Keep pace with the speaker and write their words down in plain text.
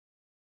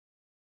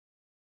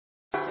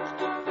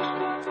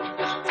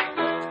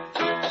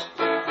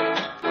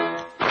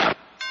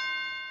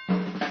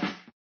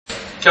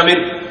Come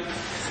in.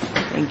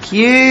 Thank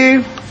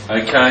you.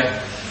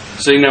 Okay.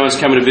 Seeing no one's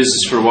coming to visit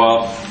us for a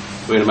while,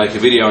 we're going to make a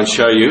video and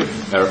show you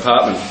our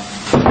apartment.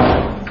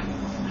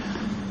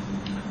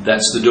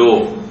 That's the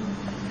door.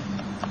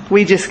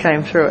 We just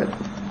came through it.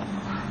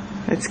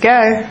 Let's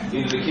go.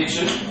 Into the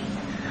kitchen.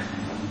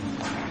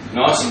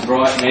 Nice and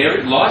bright and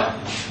airy, light.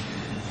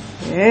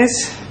 Yes.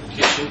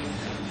 Kitchen.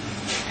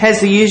 Has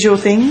the usual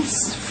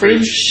things.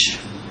 Fridge.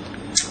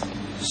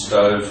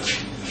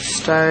 Stove.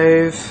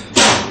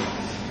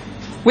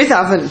 With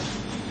oven.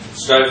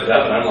 Stove with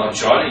oven, unlike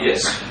China,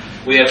 yes.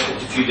 We have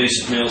cooked a few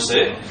decent meals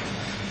there.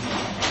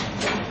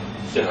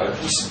 Get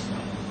opens.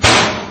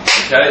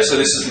 Okay, so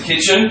this is the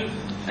kitchen,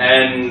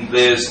 and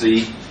there's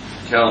the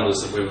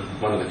calendars that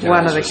one of the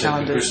calendars we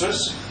sent for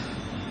Christmas.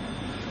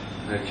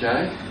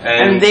 Okay.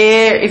 And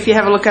there, if you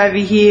have a look over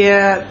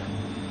here,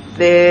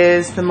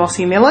 there's the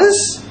Mossy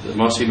Millers. The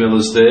Mossy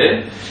Millers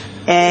there.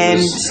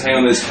 And hang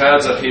on, there's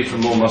cards up here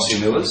from more Mossy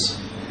Millers.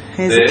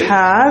 There's a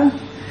card.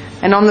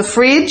 And on the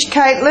fridge,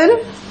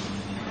 Caitlin,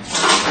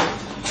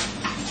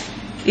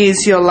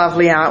 is your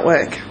lovely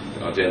artwork.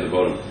 Right down the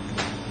bottom.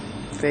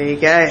 There you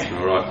go.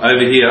 Alright,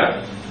 over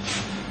here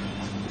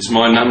is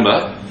my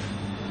number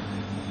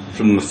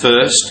from the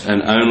first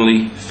and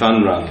only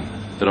fun run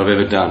that I've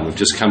ever done. We've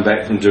just come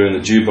back from doing the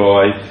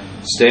Dubai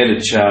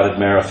Standard Chartered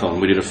Marathon.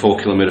 We did a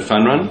 4-kilometre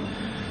fun run.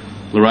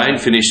 Lorraine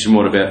finished in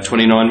about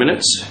 29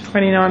 minutes?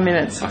 29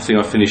 minutes. I think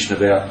I finished in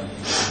about,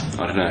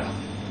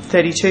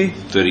 32.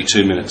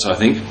 32 minutes, I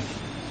think.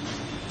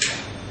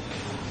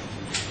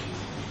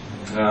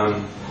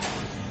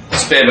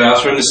 Spare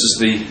bathroom. This is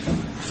the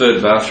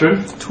third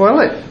bathroom.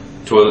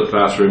 Toilet,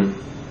 bathroom.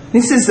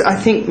 This is, I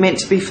think, meant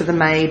to be for the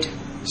maid.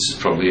 This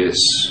probably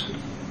is.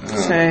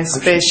 So,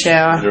 spare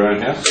shower. Your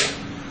own house.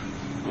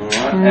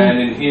 Alright, and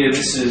in here,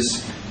 this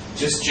is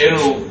just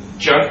general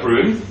junk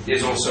room.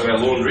 There's also our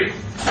laundry.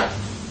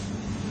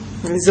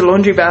 There's a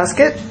laundry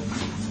basket.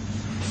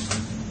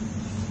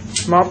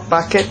 Mop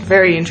bucket,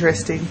 very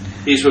interesting.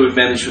 Here's where we've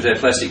managed with our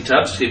plastic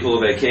tubs to keep all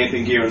of our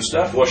camping gear and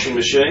stuff. Washing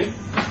machine.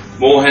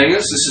 More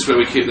hangers. This is where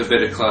we keep the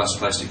better class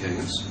plastic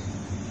hangers.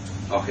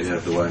 I'll get out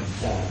of the way.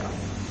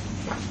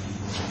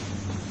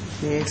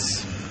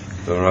 Yes.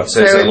 Alright, so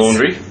that's our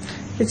laundry.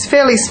 It's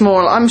fairly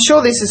small. I'm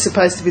sure this is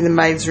supposed to be the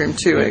maid's room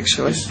too,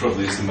 actually. This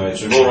probably is the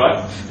maid's room.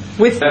 Alright.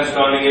 With that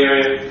dining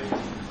area.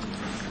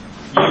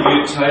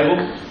 U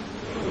table.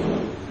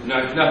 No,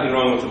 nothing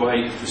wrong with the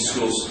way the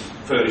schools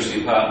furnish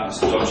the apartment.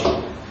 It's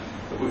dodgy.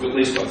 But we've at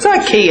least got... It's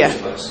IKEA. Yeah,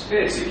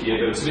 it's IKEA,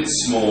 but it's a bit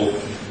small.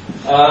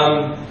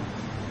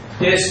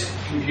 Yes,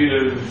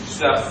 computer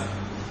stuff.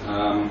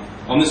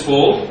 On this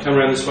wall, come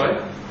around this way,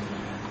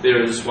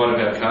 there is one of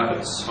our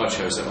carpets. I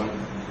chose that one.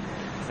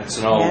 That's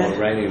an old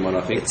Iranian one,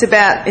 I think. It's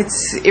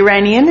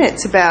Iranian.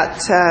 It's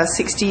about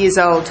 60 years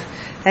old.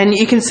 And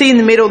you can see in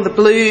the middle the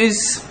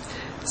blues,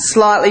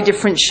 slightly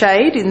different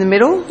shade in the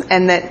middle,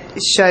 and that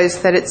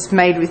shows that it's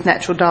made with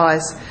natural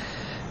dyes.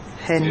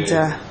 And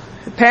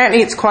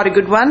apparently it's quite a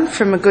good one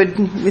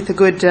with a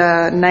good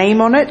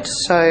name on it.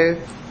 So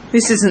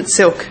this isn't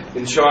silk.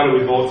 In China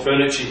we bought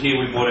furniture. Here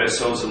we bought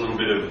ourselves a little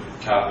bit of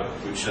carpet,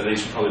 which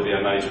these will probably be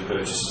our major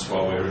purchases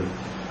while we're in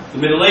the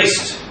Middle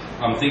East,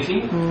 I'm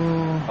thinking.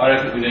 I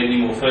don't think we need any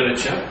more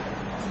furniture.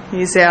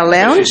 Here's our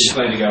lounge. She's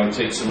planning to go and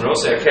teach somewhere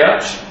else. Our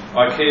couch,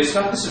 IKEA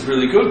stuff. This is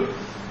really good.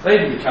 They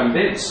even become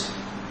beds.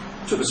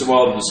 It took us a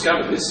while to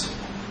discover this.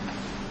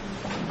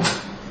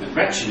 There's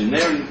ratchet in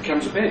there and it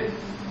becomes a bed.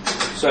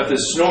 So if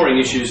there's snoring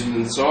issues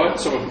inside,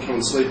 someone can come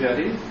and sleep out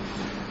here.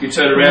 If you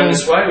turn around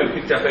this way,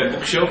 we picked up our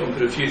bookshelf and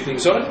put a few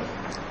things on it.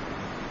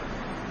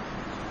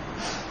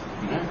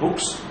 You know,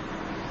 books,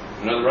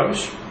 and other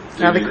rubbish.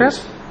 Other crap.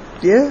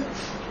 Yeah.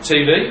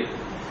 TV.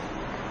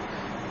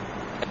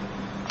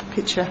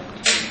 Picture.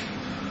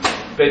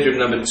 Bedroom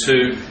number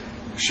 2.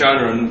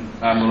 Shona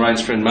and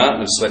Lorraine's friend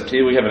Martin have slept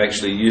here. We haven't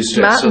actually used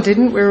it. Martin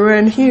didn't. We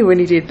weren't here when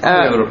he did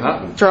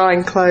apartment.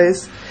 drying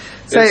clothes.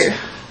 So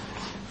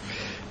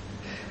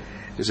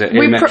there's our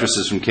air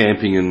mattresses from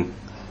camping, and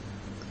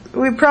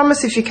we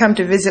promise if you come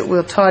to visit,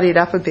 we'll tidy it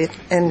up a bit,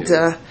 and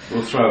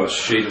we'll throw a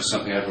sheet or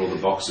something over all the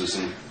boxes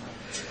and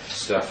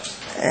stuff,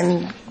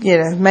 and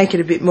make it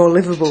a bit more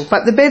livable.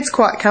 But the bed's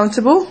quite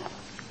comfortable.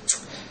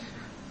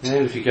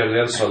 And if you go to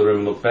the other side of the room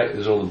and look back,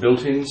 there's all the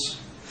built-ins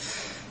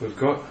we've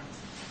got.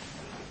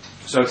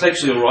 So it's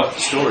actually all right for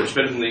storage,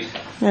 better than the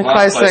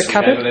last place we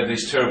have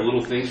these terrible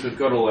little things. We've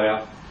got all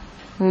our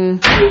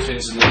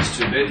built-ins in these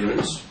 2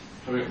 bedrooms.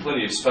 We've got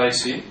plenty of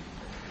space here.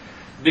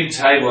 Big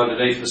table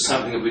underneath was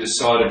something that we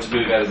decided to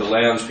move out of the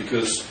lounge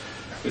because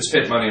we'd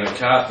spent money on a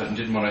carpet and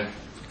didn't want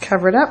to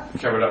cover it up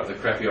with a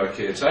crappy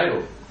IKEA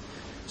table.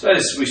 So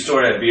we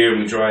store our beer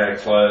and we dry our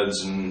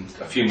clothes and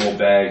a few more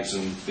bags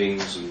and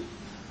things, and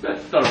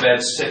not a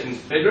bad second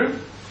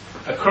bedroom.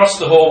 Across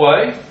the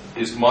hallway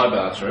is my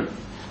bathroom,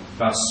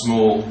 but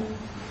small,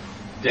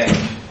 dank.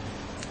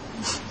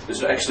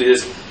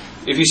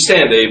 If you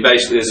stand there,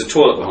 basically there's a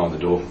toilet behind the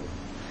door.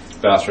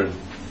 Bathroom,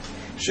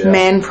 shower.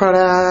 Man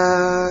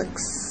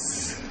products.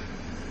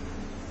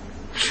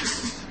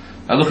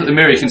 Look at the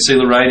mirror, you can see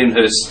Lorraine in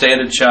her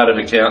standard chartered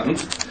accountant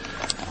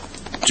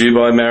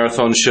Dubai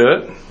Marathon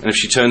shirt, and if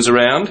she turns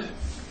around,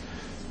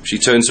 you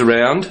can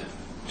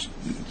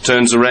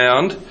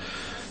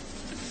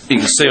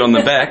see on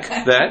the back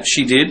that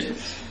she did.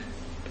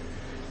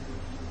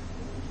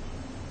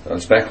 Oh,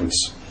 it's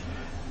backwards.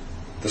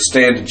 The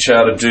standard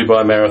chartered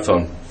Dubai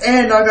Marathon.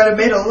 And I got a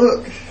medal,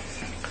 look.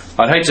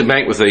 I'd hate to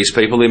bank with these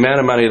people. The amount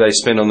of money they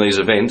spend on these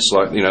events,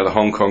 like, you know, the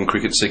Hong Kong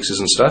cricket sixes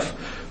and stuff.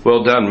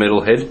 Well done,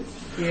 metalhead.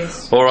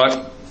 Yes. All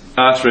right,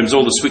 bathrooms,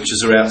 all the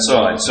switches are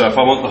outside. So if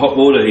I want the hot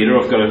water heater,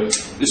 I've got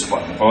this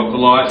one. If I want the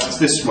lights, it's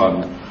this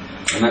one.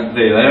 And that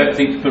there. They don't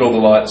think to put all the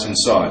lights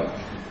inside.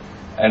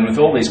 And with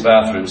all these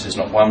bathrooms, there's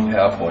not one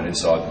power point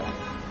inside them.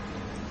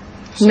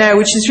 So no,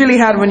 which is really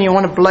hard when you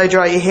want to blow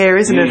dry your hair,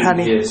 isn't it,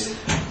 honey? Yes.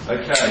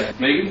 Okay,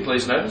 Megan,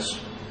 please notice.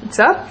 What's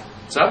up?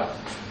 What's up?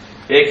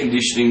 Air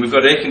conditioning. We've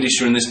got air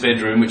conditioner in this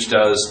bedroom, which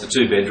does the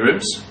two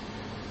bedrooms.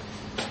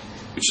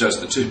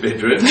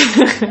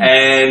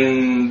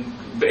 And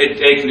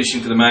air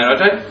conditioning for the main. I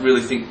don't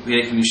really think the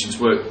air conditioners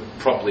work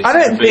properly. I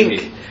don't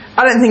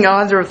think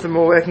either of them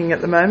are working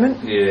at the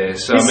moment. Yeah,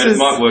 so I mean, it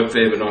might work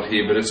there but not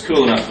here, but it's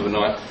cool enough for the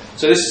night.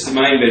 So this is the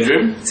main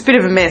bedroom. It's a bit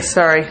of a mess,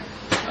 sorry.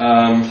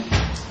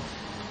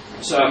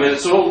 So I mean,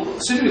 it's all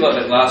seems to be like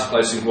that last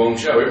place in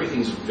Guangzhou.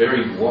 Everything's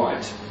very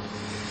white.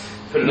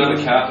 Put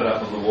another carpet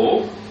up on the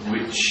wall,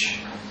 which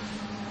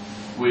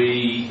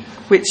was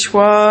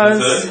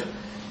preferred.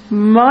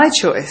 My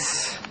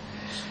choice.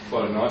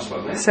 Quite a nice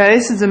one there. So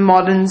this is a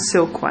modern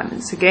silk one.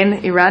 It's again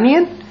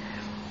Iranian,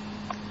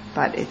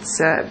 but it's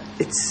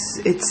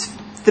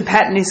the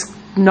pattern is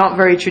not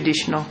very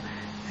traditional,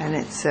 and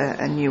it's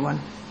a new one.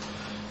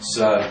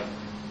 So,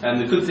 and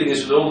the good thing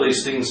is with all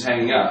these things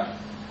hanging up,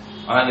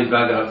 I only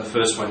buggered up the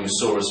first one you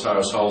saw as far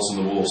as holes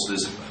in the wall, so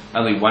there's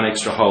only one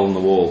extra hole in the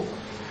wall.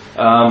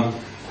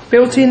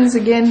 Built-ins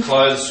again.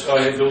 Clothes,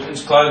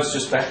 built-ins. Clothes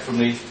just back from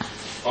the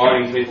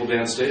ironing people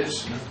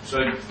downstairs. So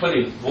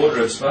plenty of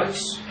wardrobe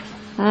space.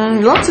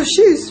 Lots of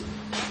shoes.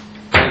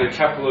 And a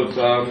couple of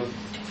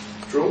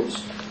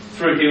drawers.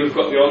 Through here we've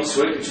got the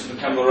ensuite, which has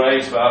become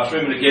Lorraine's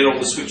bathroom, and again all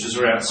the switches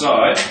are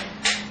outside.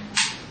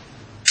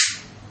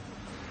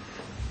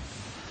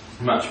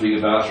 Much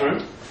bigger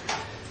bathroom.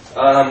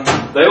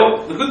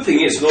 The good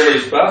thing is with all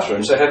these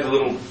bathrooms, they have the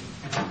little...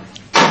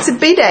 It's a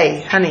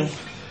bidet, honey.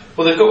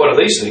 Well, they've got one of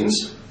these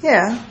things.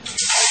 Yeah.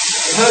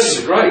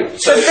 Hers are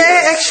great. So but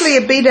they're actually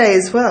a bidet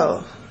as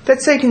well.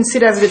 That's so you can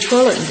sit over the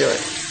toilet and do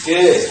it.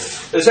 Yeah.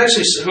 There's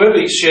actually,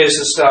 whoever shares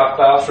the staff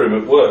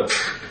bathroom at work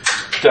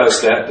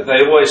does that, but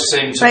they always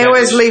seem to... They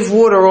always leave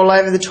water all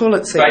over the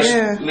toilet seat.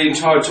 Yeah. The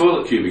entire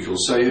toilet cubicle,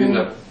 so you end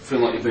up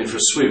feeling like you've been for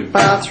a swim.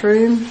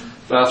 Bathroom,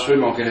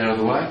 I'll get out of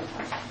the way.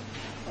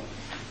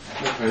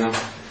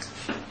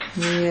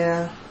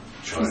 Yeah.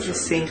 There's a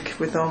sink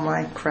with all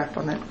my crap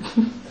on it.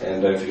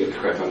 And don't forget the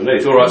crap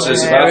underneath. Alright, so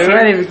there's the bathroom. We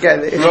won't even go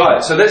there.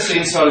 Right, so that's the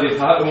inside of the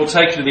apartment. We'll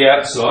take you to the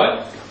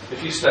outside.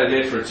 If you stay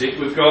there for a tick,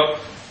 we've got,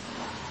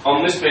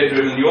 on this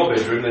bedroom and your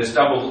bedroom, there's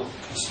double,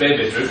 spare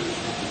bedroom,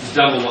 there's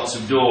double lots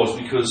of doors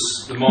because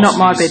the mosque Not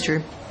my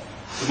bedroom.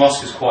 The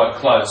mosque is quite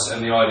close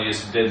and the idea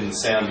is to deaden the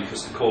sound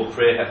because the called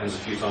prayer happens a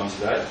few times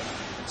a day.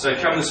 So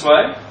come this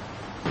way.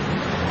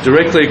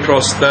 Directly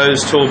across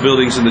those tall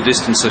buildings in the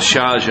distance are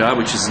Sharjah,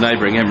 which is the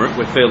neighbouring emirate.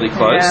 We're fairly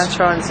close. Yeah, I'll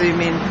try and zoom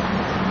in.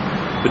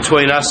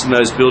 Between us and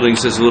those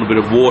buildings there's a little bit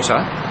of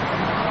water.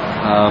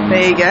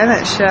 There you go,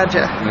 that's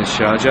Sharjah. There's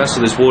Sharjah, so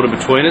there's water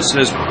between us.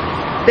 And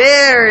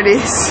there it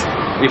is.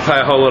 You pay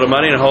a whole lot of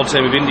money and a whole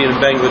team of Indian and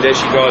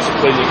Bangladeshi guys to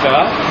clean your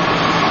car.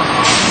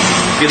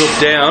 If you look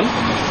down,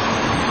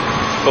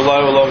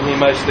 below along here,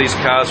 most of these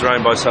cars are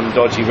owned by some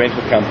dodgy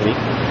rental company.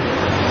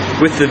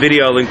 With the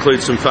video I'll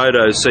include some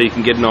photos so you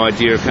can get an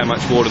idea of how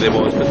much water there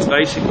was, but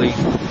basically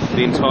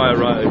the entire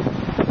road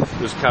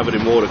was covered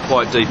in water,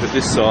 quite deep at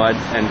this side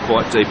and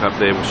quite deep up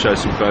there. We'll show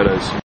some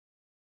photos.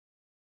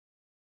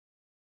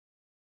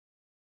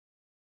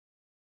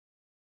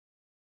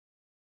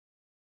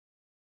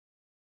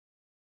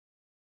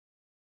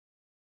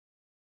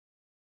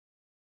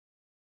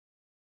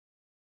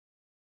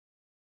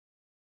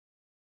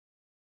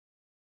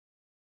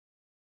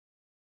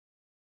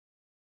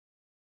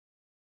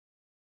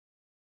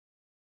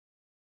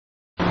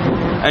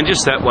 And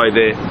just that way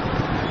there,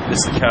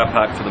 there's the car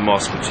park for the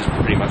mosque, which is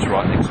pretty much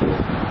right next door.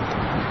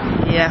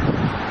 Yeah.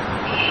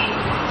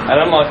 And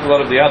unlike a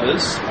lot of the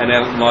others, and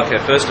unlike our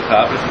first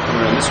apartment, if we come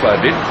around this way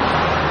a bit,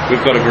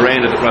 we've got a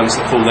veranda that runs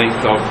the full length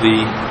of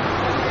the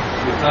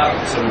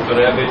apartment. So we've got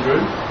our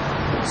bedroom,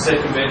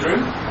 second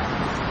bedroom,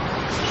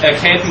 our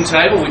camping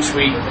table, which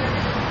we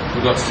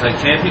got to take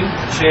camping,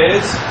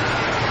 chairs,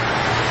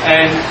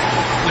 and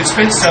we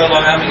spent so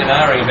long umming and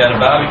ahhing about a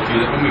barbecue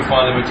that when we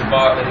finally went to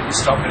buy it, they didn't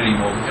stock it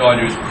anymore. But the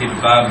idea is we keep a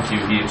barbecue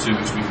here too,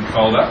 which we can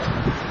fold up.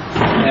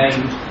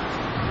 And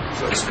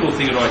so this cool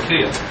thing at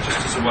IKEA,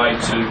 just as a way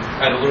to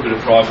add a little bit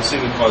of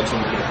privacy, we've got a little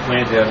bit of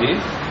plant out here.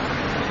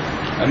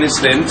 And this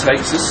then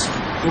takes us,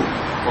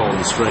 on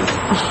the screen,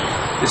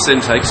 this then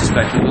takes us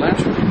back to the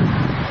lounge room.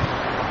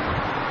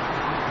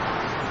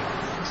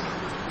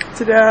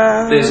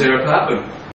 Ta-da! There's their apartment.